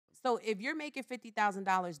So if you're making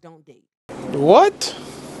 $50,000, don't date. What?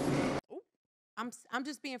 I'm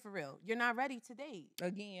just being for real. You're not ready to date.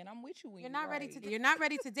 Again, I'm with you. You're not ready to. You're not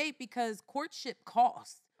ready to date because courtship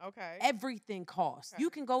costs. Okay. Everything costs. Okay.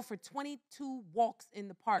 You can go for 22 walks in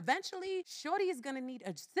the park. Eventually, shorty is gonna need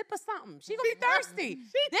a sip of something. She gonna be thirsty.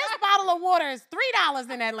 This bottle of water is $3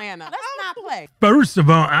 in Atlanta. Let's not play. First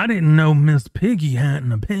of all, I didn't know Miss Piggy had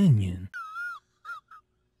an opinion.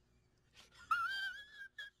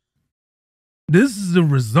 This is the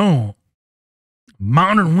result.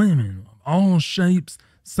 Modern women of all shapes,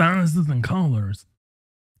 sizes, and colors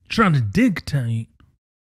try to dictate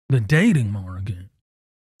the dating market.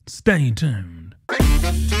 Stay tuned.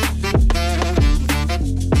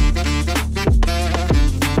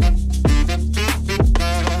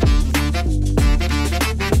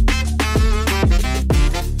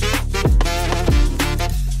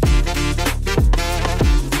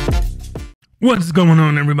 What's going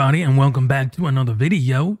on, everybody, and welcome back to another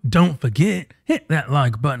video. Don't forget, hit that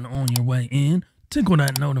like button on your way in, tickle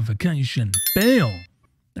that notification bell.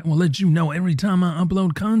 That will let you know every time I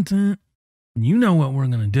upload content. You know what we're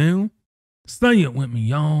gonna do. Say it with me,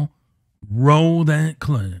 y'all. Roll that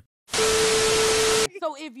clip.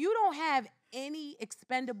 So if you don't have any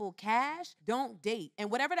expendable cash, don't date.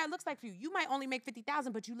 And whatever that looks like for you, you might only make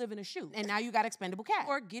 50,000, but you live in a shoe, and now you got expendable cash.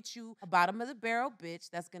 Or get you a bottom of the barrel bitch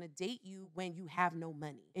that's gonna date you when you have no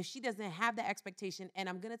money. If she doesn't have that expectation, and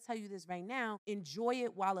I'm gonna tell you this right now, enjoy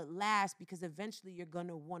it while it lasts, because eventually you're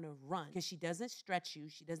gonna wanna run. Because she doesn't stretch you,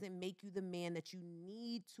 she doesn't make you the man that you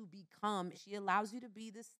need to become. She allows you to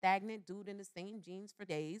be this stagnant dude in the same jeans for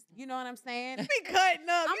days. You know what I'm saying? Be cutting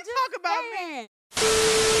up. I'm You just talk about saying. me.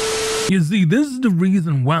 You see, this is the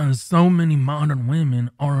reason why so many modern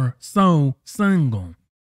women are so single.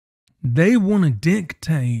 They want to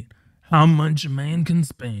dictate how much a man can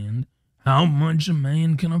spend, how much a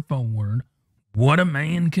man can afford, what a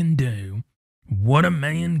man can do, what a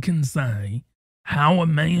man can say, how a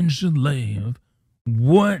man should live,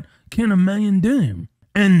 what can a man do.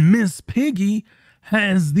 And Miss Piggy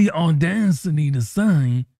has the audacity to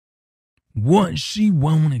say what she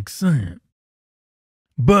won't accept.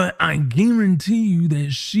 But I guarantee you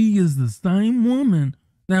that she is the same woman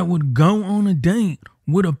that would go on a date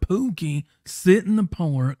with a pookie, sit in the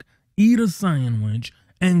park, eat a sandwich,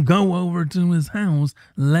 and go over to his house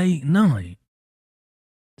late night.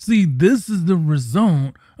 See, this is the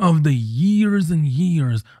result of the years and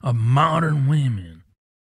years of modern women.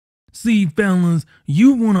 See, fellas,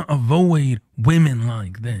 you want to avoid women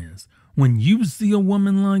like this. When you see a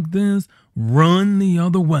woman like this, run the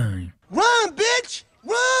other way. Run, bitch!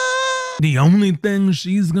 Run! The only thing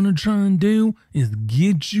she's gonna try and do is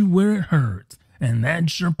get you where it hurts, and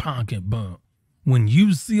that's your pocketbook. When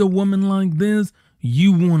you see a woman like this,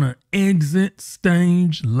 you wanna exit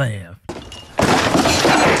stage left.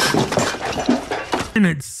 And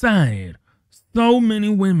it's sad. So many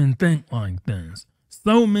women think like this.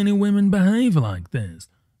 So many women behave like this.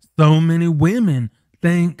 So many women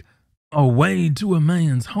think a way to a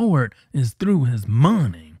man's heart is through his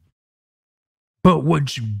money. But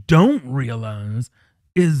what you don't realize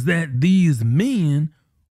is that these men,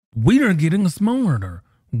 we are getting smarter.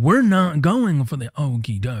 We're not going for the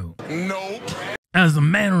okie doke. Nope. As a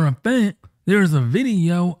matter of fact, there's a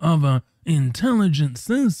video of an intelligent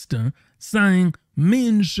sister saying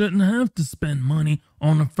men shouldn't have to spend money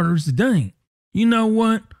on a first date. You know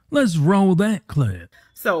what? Let's roll that clip.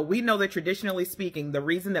 So we know that traditionally speaking, the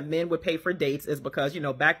reason that men would pay for dates is because,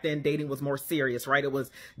 back then dating was more serious, right?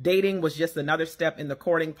 Dating was just another step in the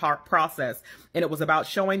courting process. And it was about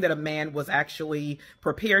showing that a man was actually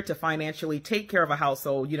prepared to financially take care of a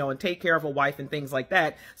household, and take care of a wife and things like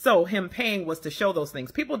that. So him paying was to show those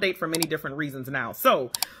things. People date for many different reasons now.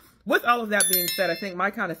 So with all of that being said, I think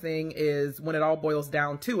my kind of thing is, when it all boils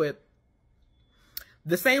down to it,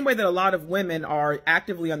 the same way that a lot of women are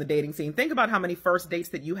actively on the dating scene, think about how many first dates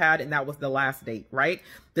that you had and that was the last date, right?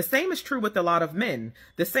 The same is true with a lot of men.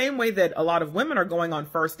 The same way that a lot of women are going on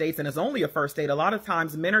first dates and it's only a first date, a lot of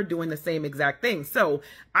times men are doing the same exact thing. So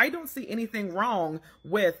I don't see anything wrong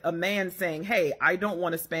with a man saying, hey, I don't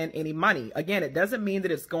want to spend any money. Again, it doesn't mean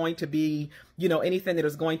that it's going to be, anything that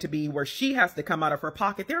is going to be where she has to come out of her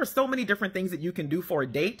pocket. There are so many different things that you can do for a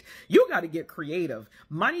date. You got to get creative.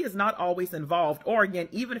 Money is not always involved. Or again,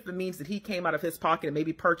 even if it means that he came out of his pocket and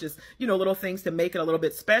maybe purchased, little things to make it a little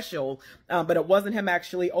bit special, but it wasn't him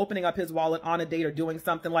actually opening up his wallet on a date or doing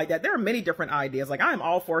something like that. There are many different ideas. Like, I'm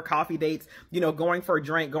all for coffee dates, going for a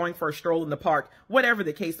drink, going for a stroll in the park, whatever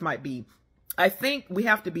the case might be. I think we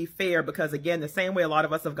have to be fair because, again, the same way a lot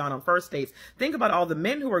of us have gone on first dates, think about all the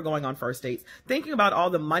men who are going on first dates, thinking about all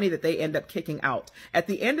the money that they end up kicking out. At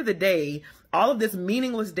the end of the day, all of this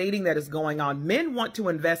meaningless dating that is going on, men want to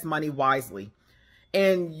invest money wisely.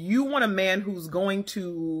 And you want a man who's going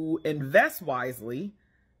to invest wisely.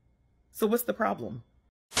 So what's the problem?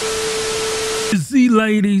 You see,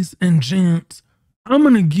 ladies and gents, I'm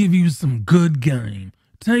going to give you some good game.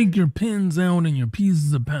 Take your pens out and your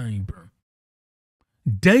pieces of paper.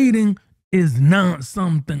 Dating is not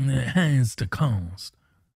something that has to cost.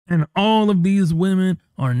 And all of these women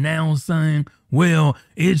are now saying, well,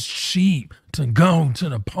 it's cheap to go to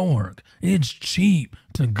the park. It's cheap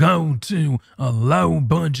to go to a low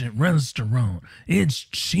budget restaurant. It's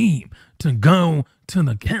cheap to go to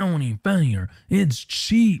the county fair. It's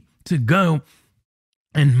cheap to go.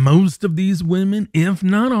 And most of these women, if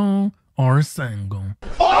not all, are single.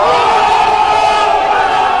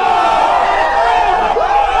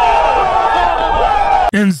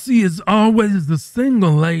 And see, it's always the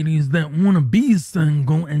single ladies that want to be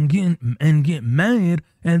single and get mad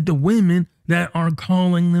at the women that are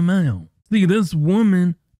calling them out. See, this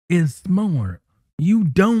woman is smart. You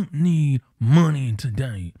don't need money to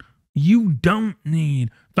date. You don't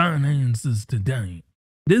need finances to date.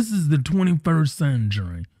 This is the 21st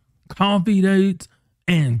century. Coffee dates,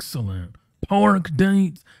 excellent. Park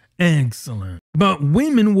dates, excellent. But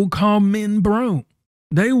women will call men broke.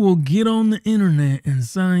 They will get on the internet and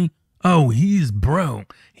say, oh, he's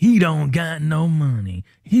broke. He don't got no money.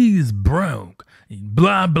 He's broke.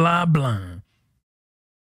 Blah, blah, blah.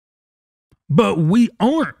 But we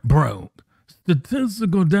aren't broke.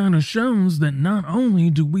 Statistical data shows that not only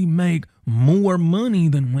do we make more money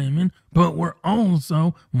than women, but we're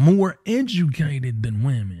also more educated than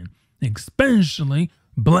women, especially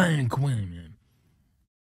black women.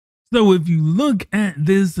 So if you look at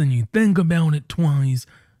this and you think about it twice,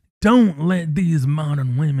 don't let these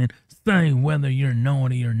modern women say whether you're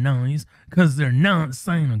naughty or nice, because they're not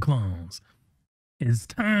Santa Claus. It's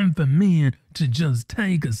time for men to just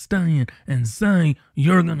take a stand and say,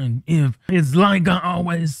 it's like I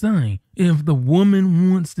always say, if the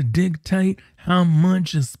woman wants to dictate how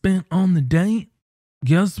much is spent on the date,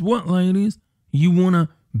 guess what, ladies? You want to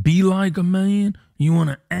be like a man? You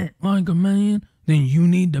want to act like a man? Then you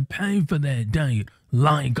need to pay for that date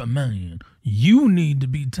like a man. You need to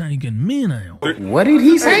be taking men out. What did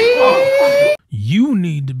he say? You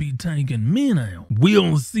need to be taking men out.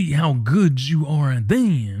 We'll see how good you are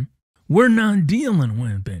then. We're not dealing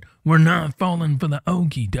with it. We're not falling for the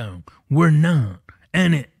okie doke. We're not.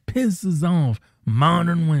 And it pisses off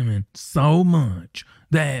modern women so much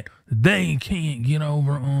that they can't get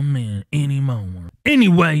over on men anymore.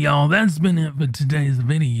 Anyway, y'all, that's been it for today's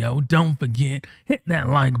video. Don't forget, hit that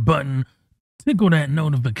like button, tickle that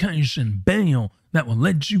notification bell that will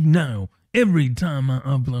let you know every time I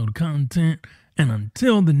upload content. And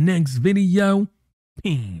until the next video,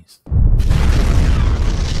 peace.